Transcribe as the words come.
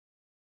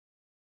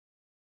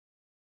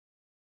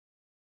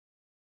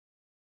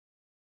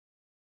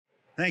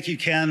Thank you,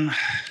 Ken.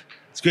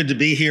 It's good to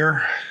be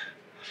here.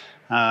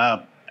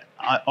 I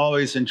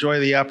always enjoy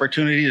the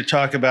opportunity to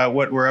talk about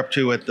what we're up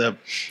to at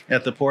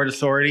the Port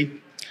Authority,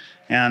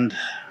 and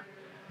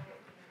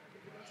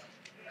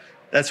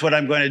that's what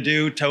I'm going to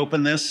do to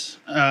open this.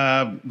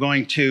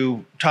 Going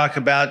to talk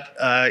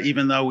about,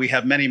 even though we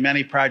have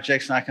many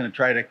projects, not going to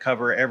try to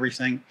cover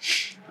everything.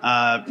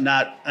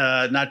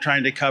 Not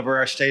trying to cover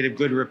our state of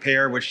good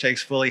repair, which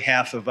takes fully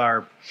half of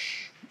our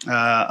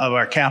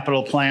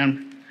capital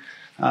plan.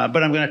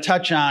 But I'm going to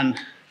touch on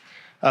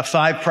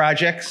 5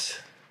 projects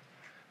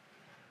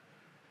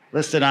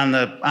listed on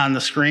the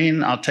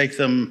screen. I'll take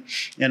them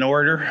in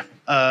order.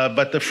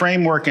 But the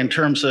framework in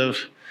terms of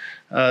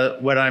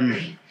what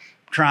I'm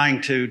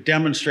trying to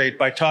demonstrate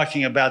by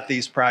talking about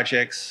these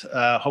projects,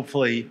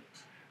 hopefully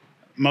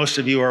most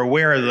of you are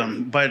aware of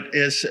them, but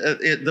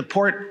the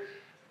port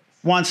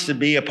wants to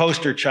be a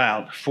poster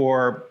child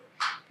for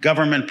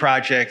government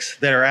projects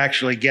that are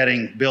actually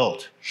getting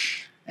built,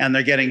 and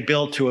they're getting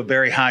built to a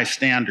very high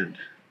standard.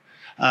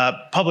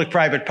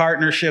 Public-private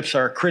partnerships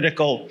are a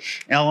critical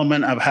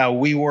element of how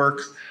we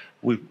work.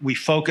 We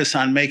focus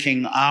on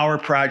making our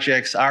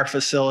projects, our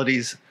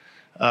facilities,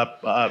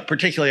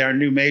 particularly our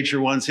new major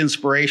ones,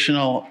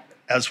 inspirational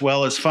as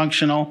well as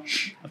functional.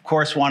 Of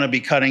course, want to be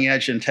cutting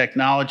edge in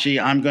technology.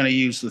 I'm going to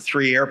use the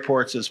 3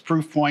 airports as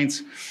proof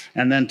points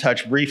and then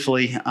touch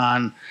briefly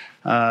on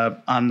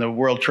the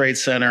World Trade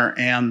Center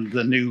and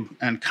the new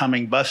and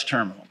coming bus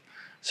terminal.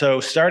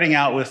 So starting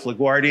out with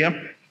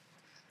LaGuardia,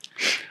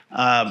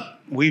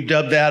 we've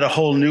dubbed that a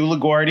whole new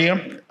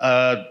LaGuardia.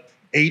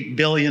 $8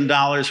 billion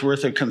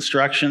worth of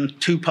construction,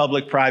 2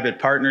 public-private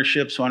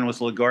partnerships, one with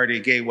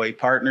LaGuardia Gateway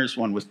Partners,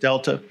 one with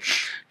Delta.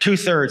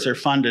 2/3 are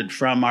funded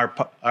from our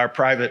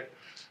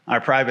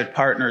private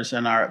partners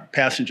and our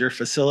passenger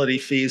facility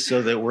fees,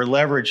 so that we're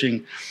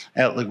leveraging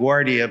at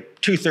LaGuardia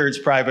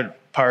 2/3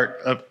 private part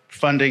of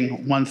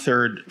funding,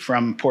 1/3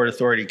 from Port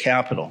Authority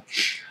capital.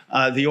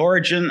 The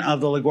origin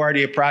of the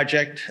LaGuardia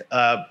project,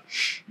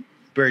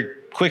 very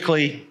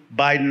quickly,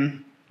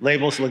 Biden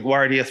labels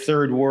LaGuardia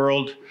third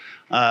world.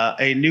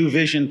 A new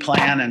vision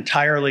plan,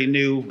 entirely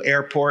new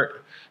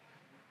airport,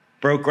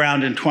 broke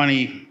ground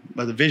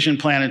the vision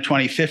plan in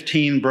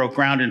 2015, broke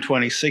ground in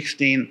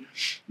 2016.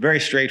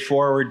 Very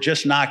straightforward,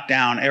 just knocked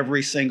down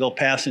every single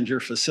passenger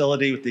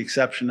facility with the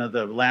exception of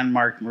the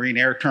landmark Marine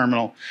Air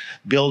Terminal,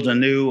 build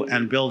anew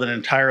and build an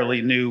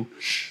entirely new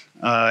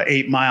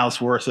 8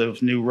 miles worth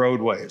of new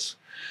roadways.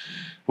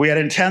 We had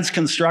intense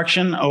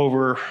construction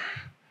over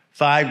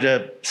 5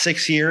 to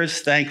 6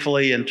 years.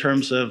 Thankfully, in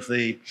terms of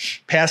the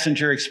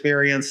passenger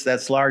experience,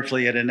 that's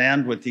largely at an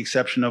end with the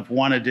exception of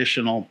one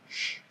additional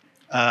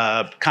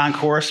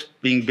concourse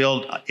being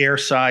built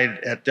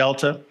airside at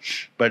Delta,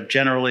 but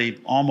generally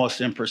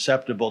almost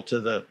imperceptible to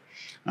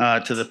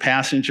the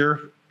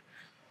passenger.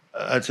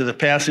 To the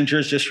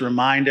passengers, just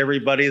remind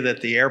everybody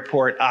that the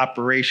airport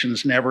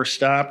operations never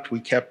stopped. We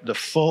kept the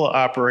full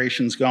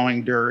operations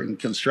going during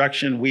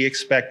construction. We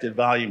expected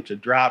volume to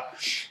drop.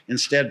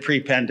 Instead,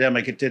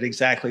 pre-pandemic, it did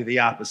exactly the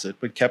opposite,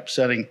 but kept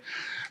setting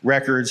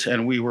records,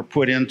 and we were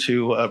put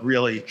into a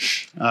really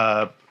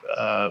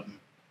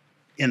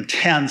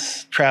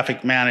intense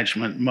traffic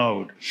management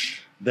mode.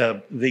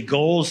 The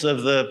goals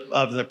of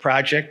the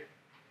project: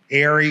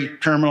 airy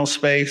terminal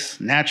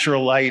space,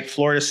 natural light,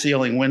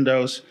 floor-to-ceiling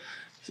windows,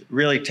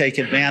 really take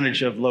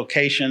advantage of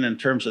location in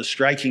terms of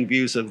striking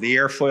views of the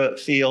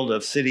airfield,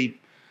 of City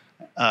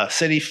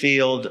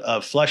Field,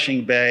 of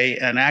Flushing Bay,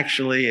 and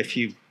actually, if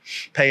you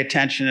pay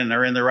attention and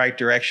are in the right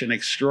direction,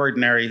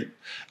 extraordinary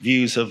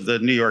views of the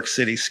New York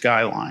City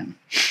skyline.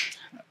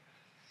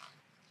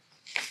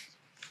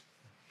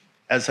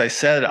 As I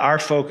said, our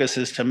focus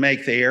is to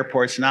make the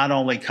airports not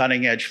only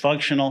cutting-edge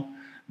functional,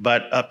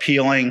 but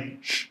appealing.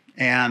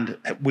 And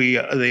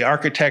the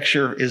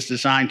architecture is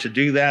designed to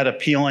do that,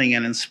 appealing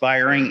and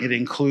inspiring. It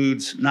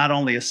includes not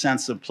only a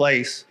sense of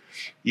place.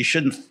 You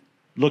shouldn't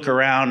look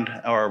around,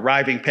 or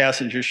arriving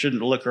passengers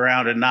shouldn't look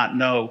around and not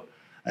know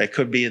they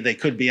could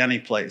be any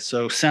place.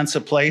 So sense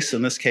of place,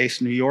 in this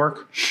case, New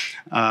York,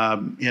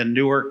 in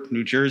Newark,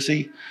 New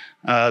Jersey.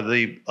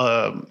 The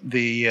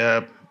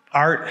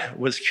art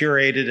was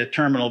curated at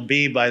Terminal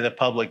B by the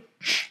Public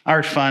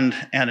Art Fund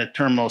and at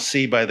Terminal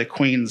C by the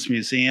Queens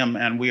Museum,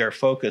 and we are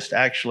focused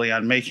actually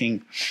on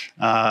making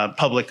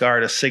public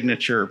art a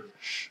signature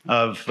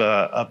of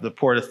the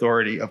Port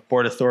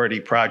Authority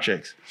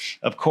projects.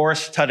 Of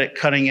course,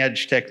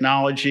 cutting-edge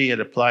technology. It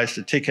applies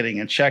to ticketing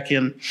and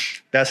check-in,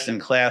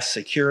 best-in-class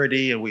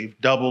security, and we've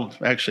doubled,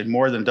 actually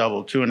more than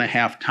doubled,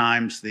 2.5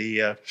 times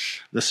the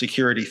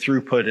security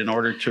throughput in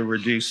order to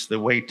reduce the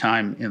wait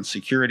time in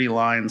security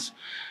lines.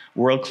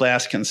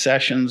 World-class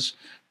concessions,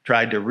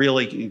 tried to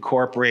really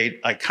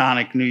incorporate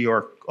iconic New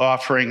York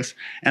offerings,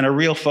 and a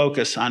real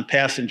focus on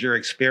passenger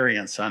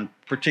experience, on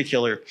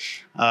particular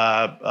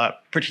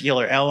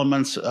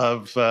elements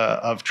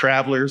of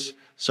travelers,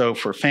 So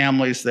for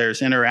families, there's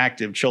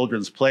interactive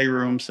children's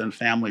playrooms and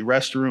family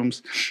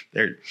restrooms.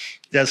 There are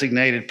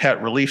designated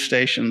pet relief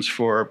stations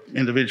for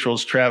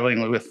individuals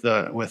traveling with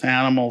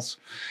animals.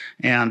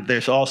 And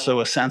there's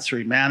also a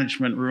sensory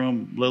management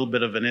room, a little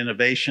bit of an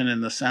innovation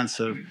in the sense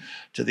of,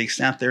 to the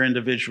extent they're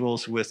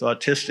individuals with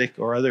autistic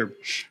or other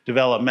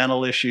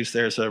developmental issues,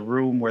 there's a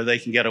room where they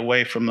can get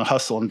away from the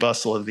hustle and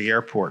bustle of the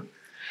airport.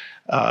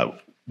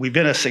 We've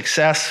been a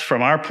success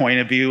from our point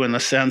of view in the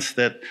sense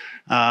that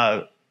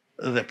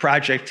the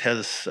project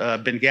has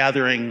been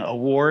gathering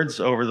awards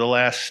over the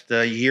last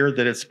year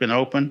that it's been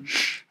open.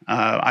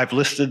 I've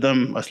listed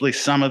them, at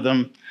least some of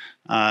them.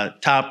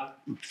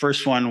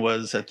 First one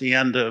was at the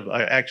end of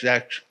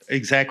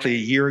exactly a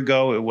year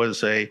ago. It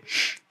was a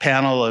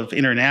panel of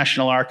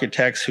international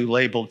architects who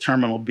labeled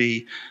Terminal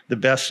B the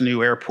best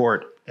new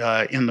airport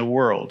in the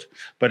world.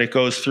 But it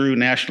goes through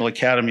National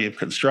Academy of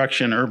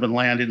Construction, Urban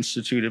Land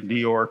Institute of New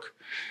York,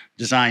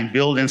 Design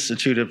Build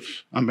Institute of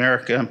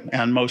America,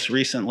 and most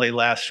recently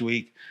last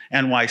week,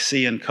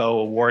 NYC & Co.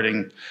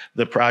 awarding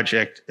the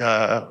project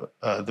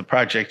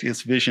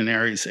its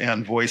Visionaries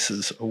and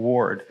Voices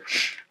Award.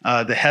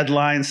 The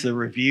headlines, the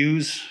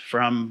reviews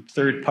from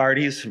third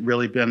parties have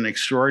really been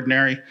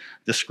extraordinary,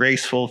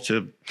 disgraceful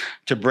to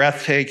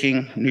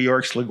breathtaking. New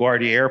York's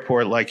LaGuardia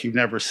Airport like you've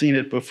never seen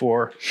it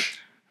before.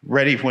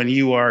 Ready when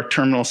you are.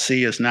 Terminal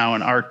C is now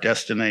an art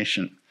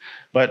destination.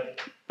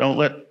 But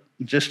don't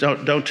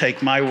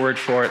take my word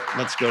for it.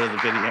 Let's go to the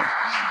video.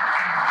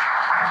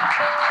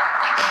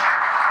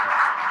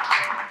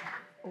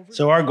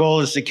 So our goal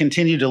is to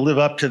continue to live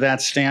up to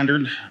that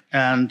standard,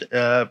 and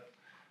we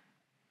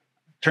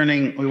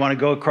want to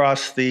go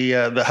across the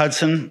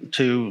Hudson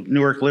to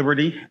Newark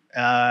Liberty,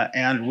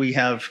 and we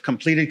have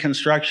completed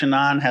construction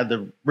had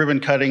the ribbon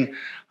cutting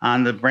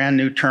on the brand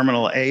new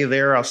Terminal A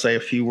there. I'll say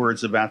a few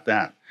words about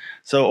that.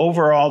 So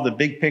overall, the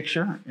big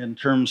picture in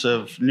terms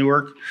of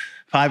Newark,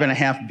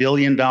 $5.5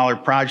 billion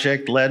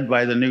project led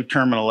by the new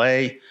Terminal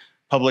A,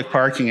 public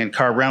parking and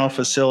car rental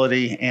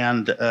facility,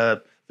 and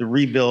the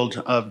rebuild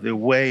of the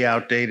way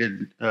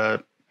outdated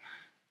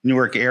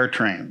Newark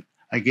AirTrain.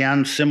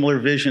 Again, similar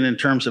vision in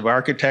terms of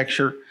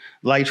architecture,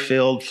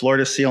 light-filled,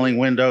 floor-to-ceiling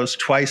windows,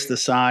 twice the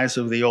size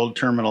of the old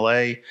Terminal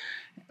A,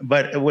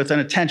 but with an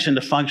attention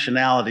to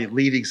functionality.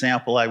 Lead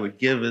example I would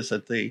give is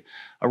at the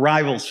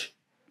arrivals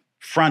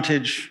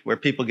frontage, where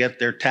people get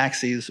their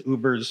taxis,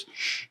 Ubers,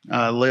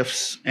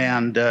 Lyfts,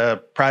 and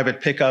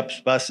private pickups,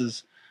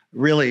 buses,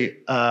 really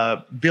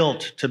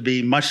built to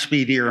be much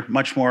speedier,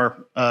 much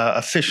more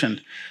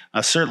efficient,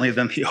 certainly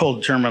than the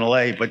old Terminal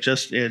A, but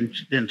just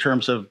in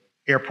terms of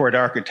airport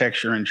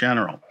architecture in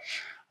general.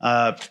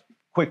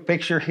 Quick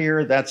picture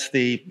here, that's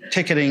the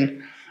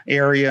ticketing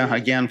area.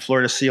 Again,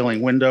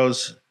 floor-to-ceiling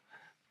windows,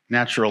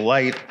 natural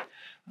light.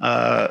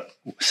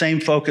 Same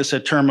focus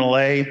at Terminal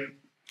A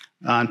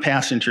on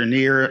passenger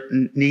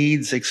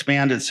needs,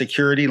 expanded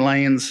security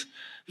lanes,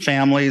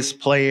 families,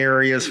 play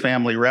areas,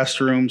 family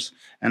restrooms,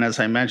 and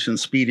as I mentioned,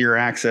 speedier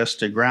access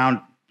to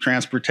ground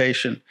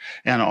transportation,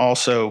 and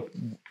also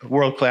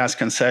world-class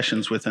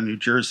concessions with a New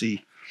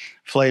Jersey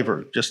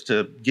flavor. Just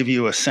to give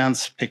you a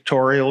sense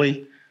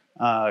pictorially,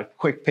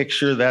 quick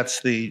picture,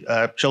 that's the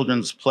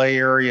children's play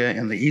area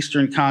in the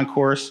Eastern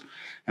Concourse,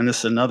 and this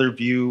is another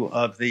view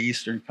of the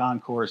Eastern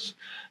Concourse,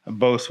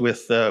 both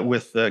with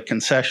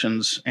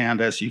concessions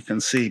and, as you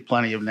can see,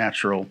 plenty of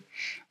natural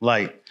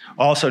light.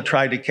 Also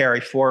tried to carry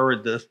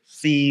forward the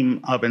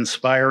theme of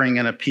inspiring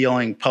and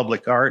appealing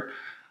public art,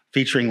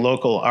 featuring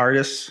local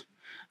artists.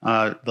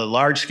 The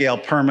large-scale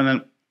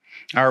permanent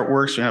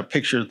artworks, we have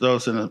pictures of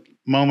those in a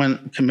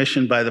moment,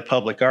 commissioned by the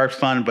Public Art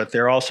Fund, but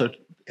there are also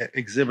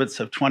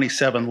exhibits of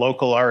 27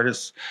 local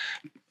artists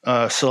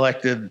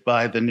selected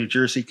by the New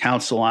Jersey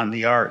Council on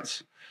the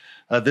Arts.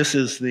 This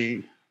is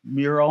the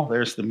mural.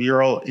 There's the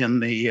mural in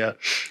the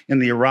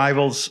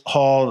arrivals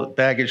hall,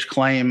 baggage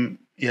claim.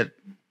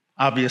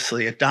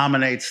 Obviously, it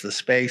dominates the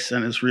space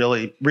and is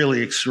really,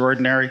 really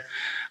extraordinary.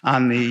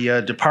 On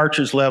the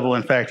departures level,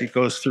 in fact, it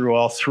goes through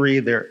all three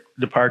their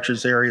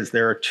departures areas.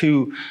 There are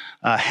two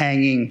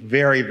hanging,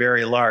 very,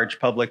 very large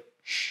public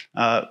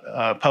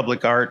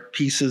art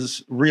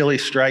pieces, really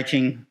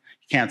striking.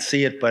 You can't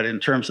see it, but in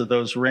terms of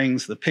those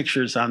rings, the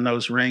pictures on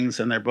those rings,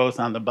 and they're both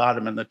on the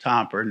bottom and the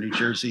top, are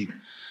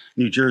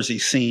New Jersey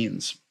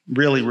scenes.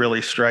 Really,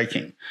 really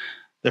striking.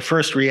 The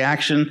first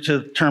reaction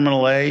to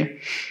Terminal A,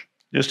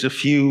 just a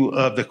few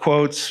of the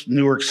quotes.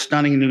 Newark's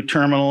stunning new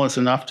terminal is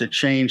enough to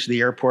change the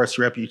airport's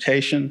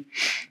reputation.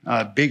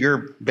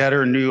 Bigger,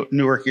 better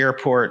Newark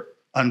Airport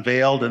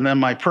unveiled. And then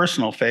my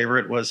personal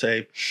favorite was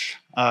a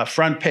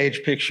front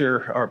page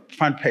picture or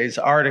front page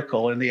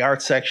article in the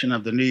art section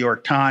of the New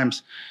York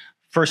Times,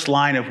 first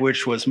line of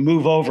which was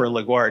 "Move over,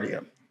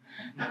 LaGuardia."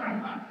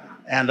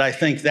 And I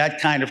think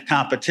that kind of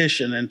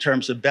competition in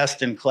terms of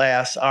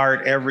best-in-class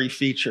art, every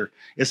feature,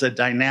 is a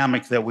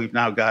dynamic that we've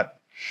now got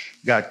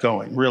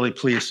going. Really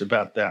pleased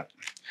about that.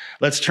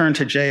 Let's turn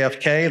to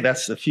JFK.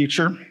 That's the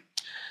future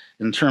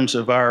in terms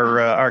of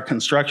our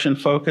construction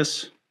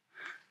focus.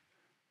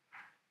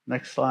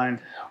 Next slide.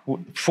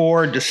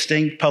 4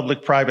 distinct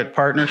public-private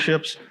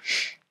partnerships.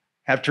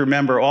 Have to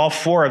remember, all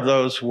 4 of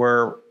those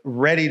were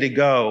ready to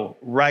go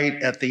right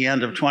at the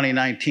end of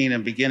 2019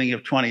 and beginning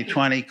of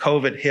 2020.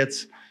 COVID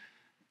hits.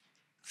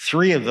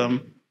 3 of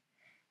them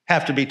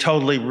have to be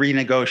totally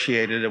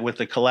renegotiated with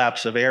the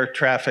collapse of air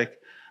traffic.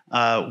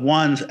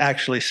 One's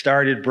actually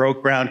started,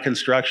 broke ground,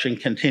 construction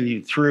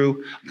continued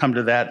through. I'll come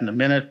to that in a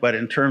minute. But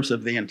in terms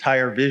of the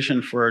entire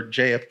vision for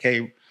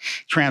JFK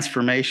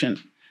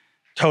transformation,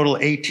 total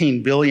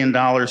 $18 billion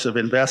of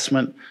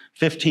investment,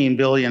 $15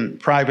 billion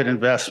private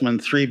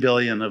investment, $3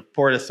 billion of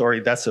Port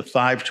Authority. That's a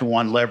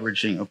 5-to-1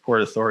 leveraging of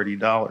Port Authority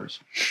dollars.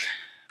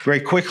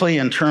 Very quickly,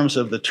 in terms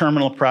of the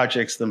terminal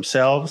projects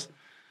themselves,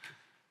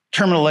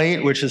 Terminal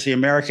 8, which is the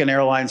American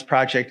Airlines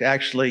project,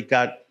 actually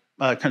got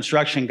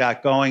construction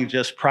got going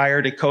just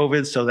prior to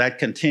COVID, so that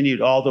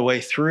continued all the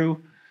way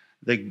through.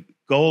 The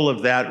goal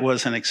of that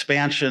was an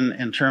expansion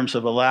in terms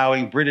of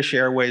allowing British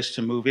Airways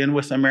to move in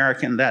with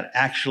American. That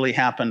actually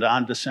happened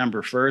on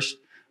December 1st.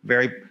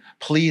 Very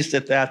pleased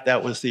at that.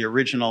 That was the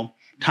original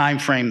time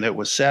frame that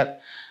was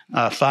set.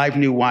 5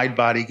 new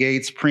wide-body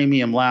gates,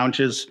 premium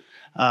lounges,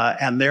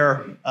 and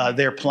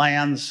their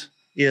plans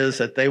is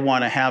that they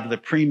want to have the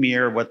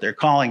premier, what they're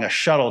calling a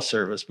shuttle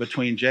service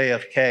between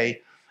JFK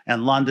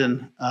and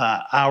London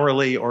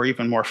hourly or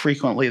even more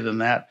frequently than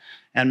that,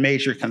 and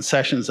major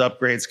concessions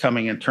upgrades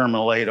coming in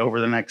Terminal 8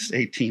 over the next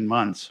 18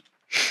 months.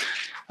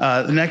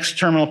 The next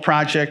terminal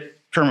project,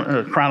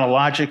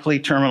 chronologically,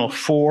 Terminal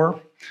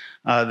 4,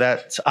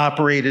 that's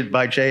operated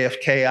by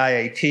JFK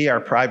IAT,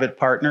 our private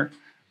partner,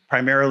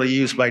 primarily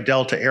used by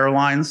Delta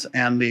Airlines,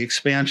 and the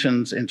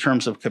expansions in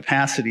terms of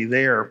capacity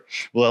there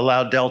will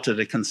allow Delta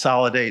to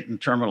consolidate in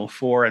Terminal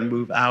 4 and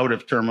move out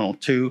of Terminal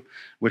 2,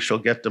 which will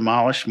get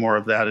demolished. More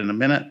of that in a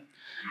minute.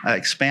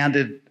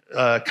 Expanded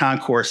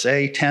Concourse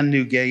A, 10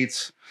 new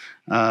gates,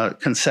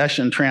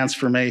 concession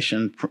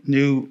transformation,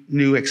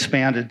 new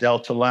expanded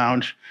Delta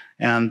Lounge,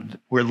 and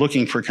we're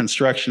looking for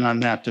construction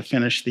on that to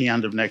finish the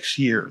end of next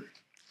year.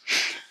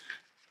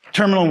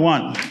 Terminal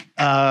 1.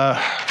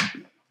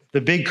 The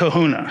big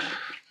kahuna,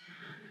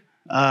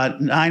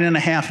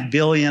 $9.5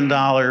 billion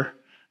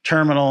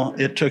terminal.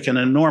 It took an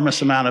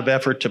enormous amount of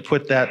effort to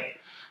put that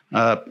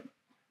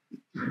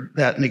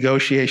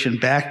negotiation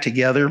back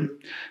together,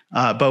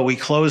 but we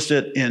closed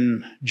it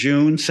in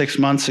June, 6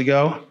 months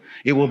ago.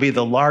 It will be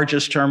the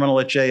largest terminal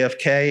at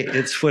JFK.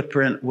 Its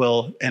footprint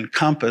will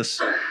encompass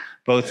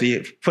both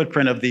the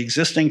footprint of the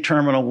existing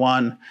Terminal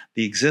 1,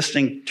 the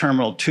existing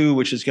Terminal 2,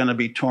 which is going to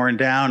be torn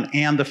down,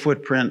 and the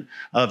footprint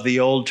of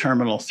the old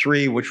Terminal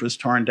 3, which was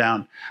torn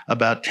down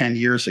about 10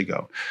 years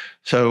ago.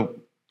 So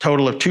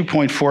total of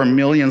 2.4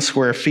 million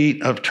square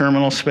feet of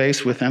terminal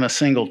space within a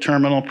single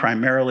terminal,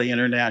 primarily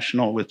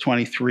international, with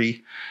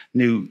 23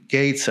 new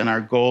gates. And our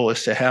goal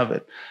is to have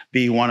it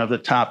be one of the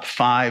top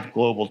 5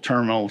 global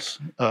terminals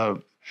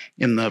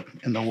in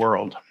the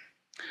world.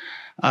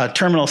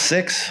 Terminal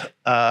 6,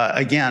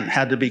 again,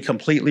 had to be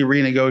completely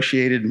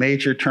renegotiated.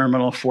 Major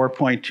terminal,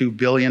 $4.2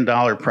 billion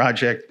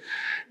project.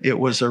 It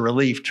was a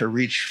relief to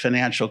reach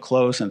financial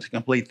close and to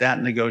complete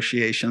that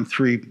negotiation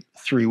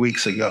three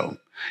weeks ago.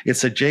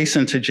 It's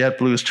adjacent to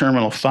JetBlue's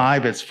Terminal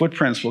 5. Its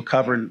footprints will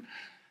cover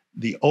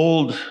the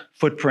old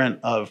footprint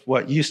of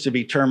what used to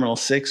be Terminal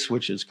 6,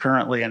 which is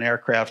currently an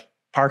aircraft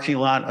parking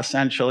lot,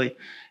 essentially,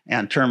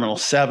 and Terminal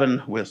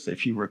 7, with,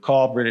 if you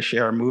recall, British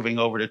Air moving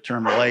over to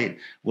Terminal 8,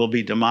 will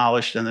be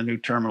demolished, and the new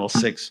Terminal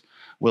 6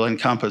 will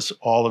encompass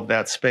all of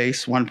that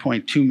space,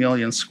 1.2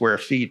 million square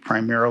feet,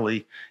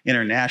 primarily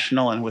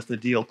international, and with the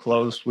deal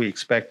closed, we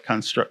expect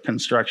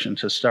construction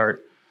to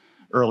start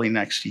early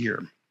next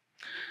year.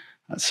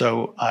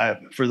 So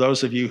for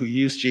those of you who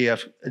use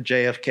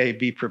JFK,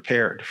 be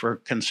prepared for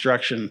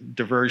construction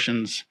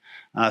diversions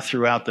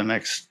throughout the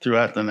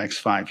next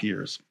 5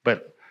 years.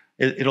 But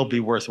it'll be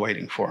worth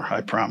waiting for,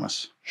 I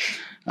promise.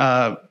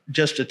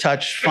 Just to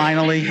touch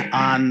finally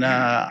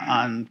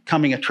on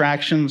coming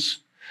attractions,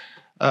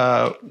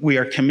 we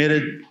are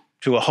committed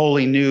to a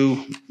wholly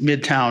new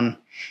Midtown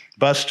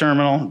bus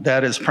terminal.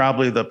 That is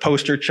probably the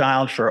poster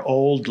child for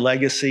old,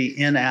 legacy,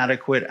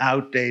 inadequate,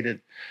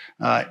 outdated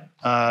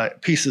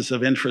pieces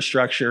of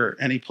infrastructure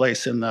any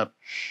place in the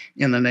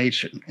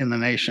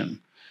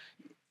nation.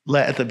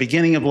 At the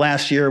beginning of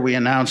last year, we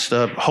announced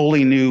a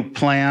wholly new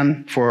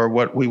plan for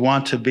what we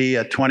want to be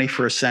a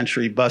 21st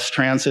century bus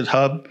transit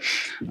hub.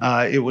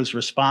 It was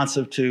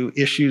responsive to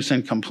issues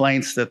and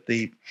complaints that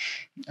the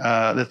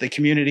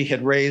community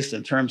had raised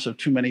in terms of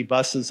too many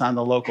buses on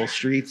the local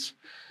streets.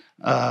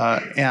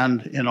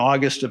 And in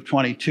August of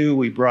 22,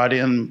 we brought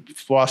in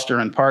Foster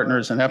and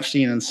Partners and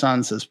Epstein and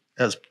Sons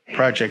as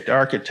project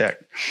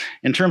architect.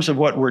 In terms of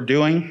what we're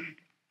doing,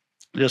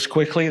 just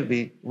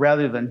quickly,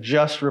 rather than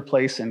just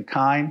replace in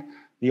kind,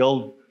 the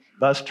old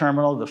bus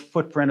terminal, the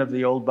footprint of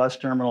the old bus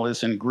terminal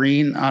is in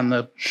green on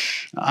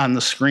the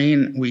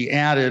screen. We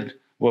added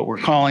what we're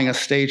calling a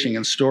staging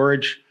and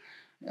storage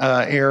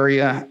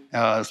area,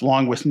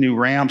 along with new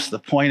ramps. The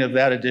point of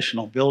that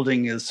additional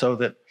building is so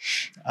that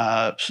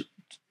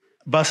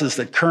buses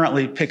that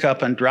currently pick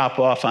up and drop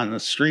off on the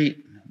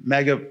street,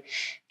 Mega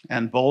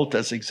and Bolt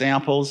as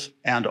examples,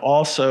 and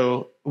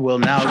also will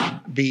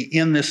now be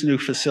in this new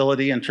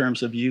facility in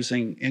terms of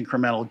using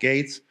incremental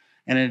gates.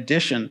 And in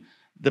addition,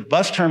 the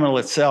bus terminal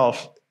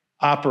itself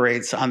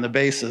operates on the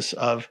basis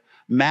of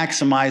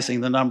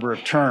maximizing the number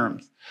of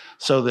turns,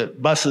 so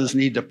that buses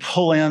need to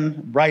pull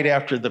in right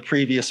after the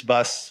previous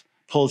bus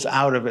pulls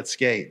out of its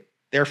gate.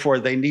 Therefore,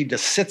 they need to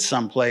sit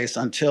someplace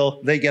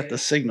until they get the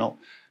signal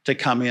to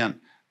come in.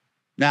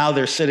 Now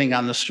they're sitting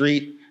on the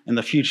street. In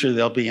the future,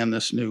 they'll be in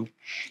this new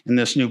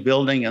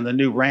building, and the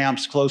new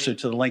ramps closer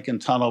to the Lincoln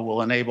Tunnel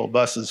will enable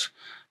buses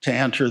to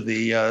enter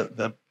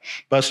the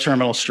bus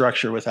terminal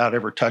structure without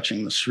ever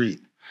touching the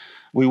street.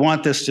 We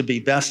want this to be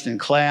best in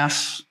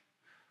class,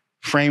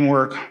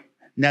 framework,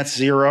 net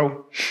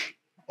zero,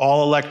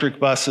 all electric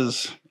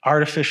buses,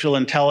 artificial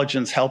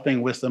intelligence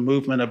helping with the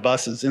movement of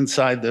buses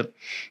inside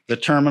the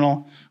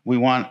terminal. We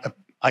want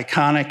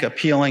iconic,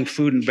 appealing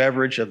food and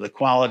beverage of the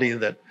quality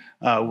that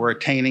we're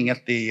attaining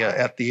at the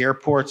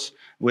airports,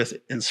 with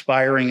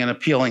inspiring and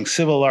appealing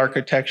civil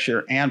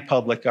architecture and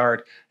public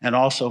art, and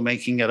also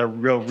making it a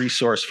real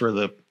resource for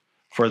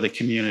the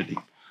community.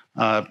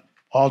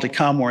 All to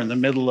come. We're in the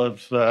middle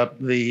of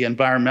the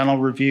environmental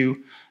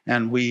review,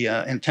 and we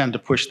intend to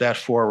push that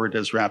forward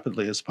as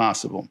rapidly as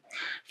possible.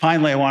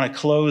 Finally, I want to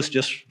close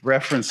just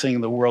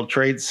referencing the World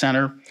Trade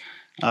Center,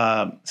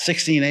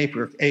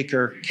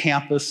 16-acre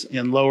campus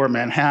in Lower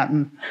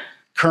Manhattan.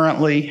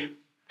 Currently,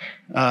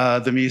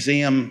 the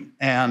museum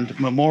and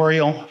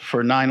memorial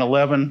for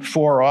 9/11,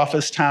 4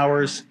 office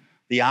towers.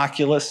 The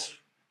Oculus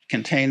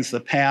contains the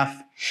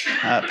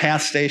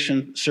PATH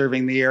station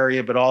serving the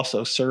area, but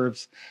also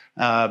serves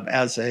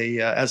as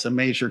a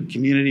major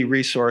community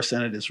resource,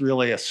 and it is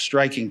really a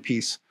striking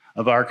piece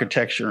of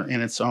architecture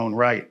in its own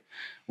right.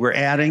 We're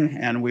adding,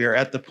 and we are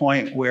at the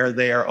point where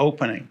they are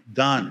opening,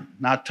 done,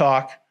 not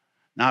talk,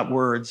 not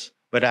words,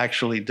 but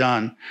actually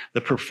done.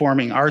 The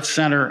Performing Arts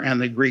Center and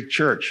the Greek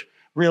Church.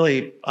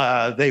 Really,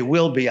 they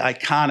will be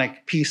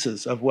iconic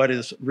pieces of what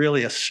is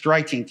really a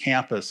striking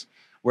campus,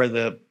 where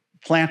the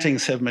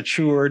plantings have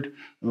matured,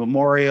 the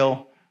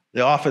memorial,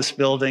 the office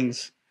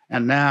buildings,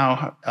 and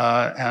now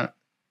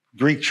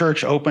Greek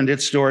Church opened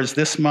its doors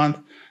this month.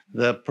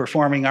 The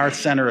Performing Arts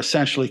Center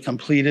essentially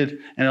completed,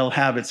 and it'll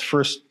have its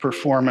first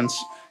performance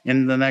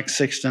in the next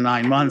 6 to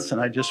 9 months.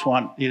 And I just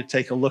want you to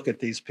take a look at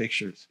these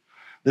pictures.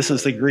 This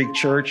is the Greek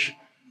Church,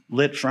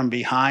 lit from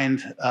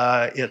behind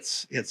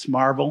its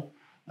marble.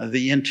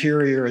 The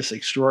interior is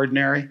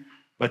extraordinary,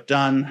 but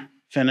done,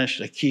 finished,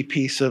 a key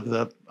piece of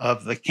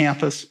the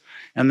campus.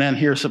 And then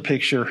here's a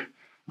picture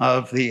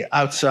of the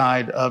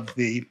outside of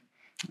the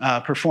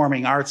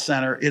Performing Arts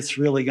Center. It's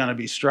really going to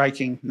be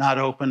striking, not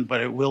open,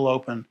 but it will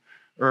open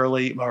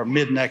early or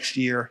mid next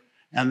year.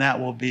 And that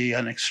will be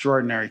an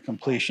extraordinary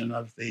completion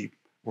of the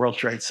World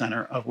Trade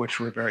Center, of which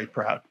we're very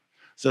proud.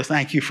 So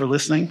thank you for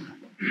listening.